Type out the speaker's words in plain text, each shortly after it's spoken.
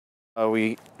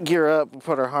We gear up, we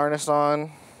put our harness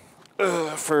on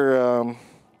for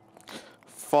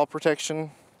fall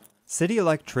protection. City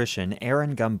electrician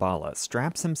Aaron Gumbala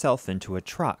straps himself into a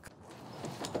truck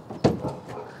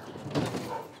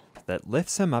that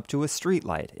lifts him up to a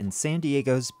streetlight in San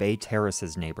Diego's Bay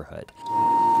Terraces neighborhood.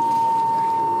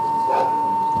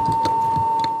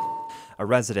 A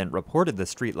resident reported the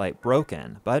streetlight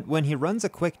broken, but when he runs a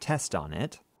quick test on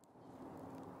it,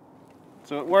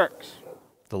 So it works.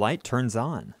 the light turns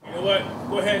on. You know what?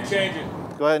 Go ahead and change it.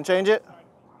 Go ahead and change it?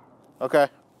 Okay.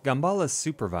 Gumbala's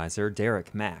supervisor,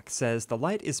 Derek Mack, says the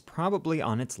light is probably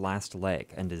on its last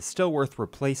leg and is still worth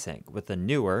replacing with a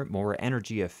newer, more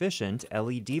energy-efficient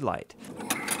LED light.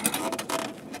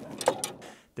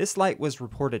 This light was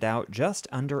reported out just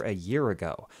under a year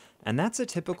ago, and that's a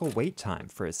typical wait time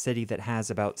for a city that has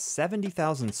about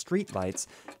 70,000 streetlights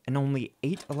and only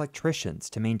 8 electricians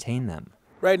to maintain them.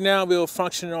 Right now, we're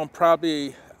functioning on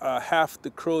probably half the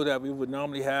crew that we would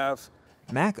normally have.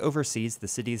 Mack oversees the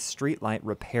city's streetlight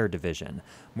repair division.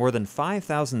 More than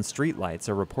 5,000 streetlights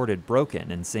are reported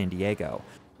broken in San Diego.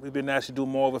 We've been asked to do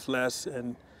more with less,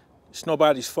 and it's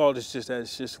nobody's fault. It's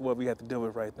just what we have to deal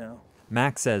with right now.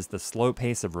 Mack says the slow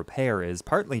pace of repair is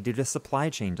partly due to supply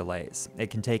chain delays. It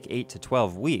can take 8 to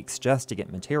 12 weeks just to get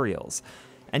materials.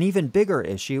 An even bigger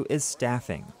issue is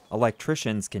staffing.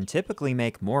 Electricians can typically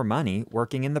make more money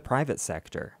working in the private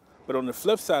sector. But on the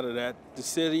flip side of that, the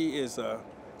city is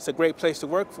it's a great place to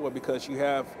work for because you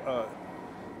have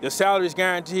your salary is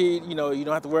guaranteed. You know, you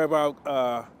don't have to worry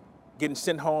about getting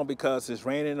sent home because it's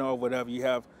raining or whatever. You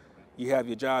have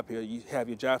your job here. You have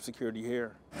your job security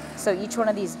here. So each one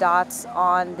of these dots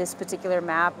on this particular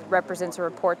map represents a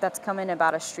report that's come in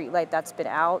about a streetlight that's been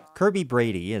out. Kirby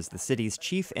Brady is the city's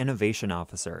chief innovation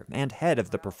officer and head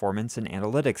of the performance and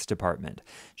analytics department.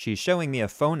 She's showing me a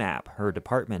phone app her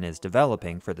department is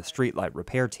developing for the streetlight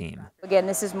repair team. Again,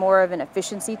 this is more of an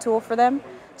efficiency tool for them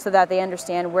so that they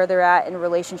understand where they're at in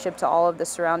relationship to all of the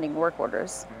surrounding work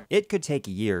orders. It could take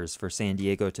years for San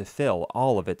Diego to fill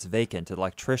all of its vacant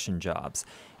electrician jobs.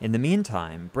 In the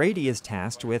meantime, Brady is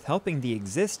tasked with helping the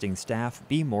existing staff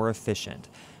be more efficient.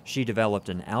 She developed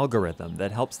an algorithm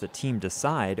that helps the team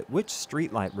decide which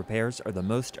streetlight repairs are the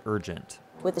most urgent.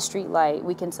 With the streetlight,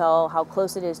 we can tell how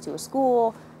close it is to a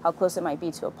school, how close it might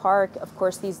be to a park. Of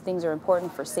course, these things are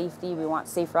important for safety. We want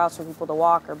safe routes for people to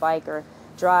walk or bike or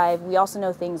drive. We also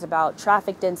know things about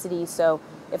traffic density, so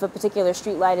if a particular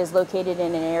streetlight is located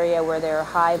in an area where there are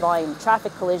high volume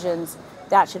traffic collisions,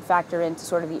 that should factor into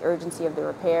sort of the urgency of the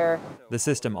repair. The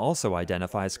system also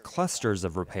identifies clusters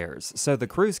of repairs, so the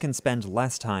crews can spend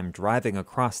less time driving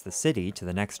across the city to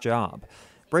the next job.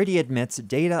 Brady admits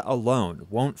data alone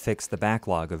won't fix the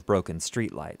backlog of broken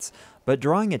streetlights, but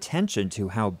drawing attention to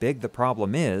how big the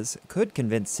problem is could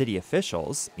convince city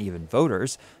officials, even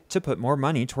voters, to put more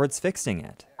money towards fixing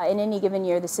it. In any given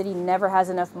year, the city never has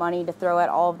enough money to throw at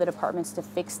all of the departments to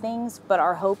fix things, but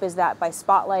our hope is that by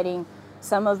spotlighting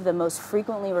some of the most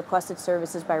frequently requested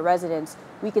services by residents,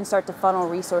 we can start to funnel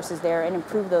resources there and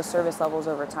improve those service levels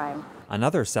over time.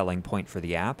 Another selling point for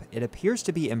the app, it appears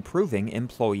to be improving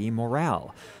employee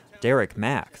morale. Derek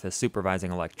Mack, the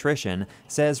supervising electrician,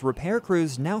 says repair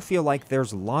crews now feel like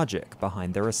there's logic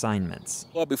behind their assignments.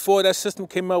 Well, before that system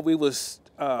came up, we was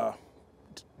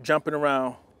jumping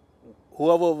around.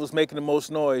 Whoever was making the most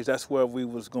noise, that's where we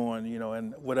was going, you know,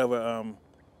 and whatever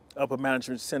upper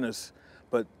management centers.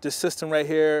 But this system right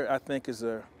here, I think, is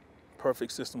a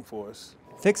perfect system for us.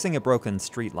 Fixing a broken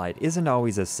streetlight isn't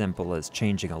always as simple as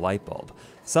changing a light bulb.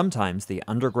 Sometimes the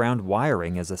underground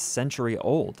wiring is a century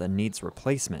old and needs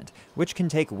replacement, which can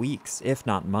take weeks, if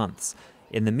not months.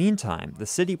 In the meantime, the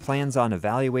city plans on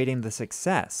evaluating the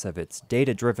success of its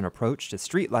data-driven approach to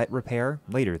streetlight repair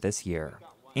later this year.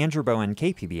 Andrew Bowen,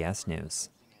 KPBS News.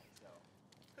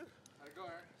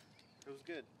 It was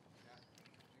good.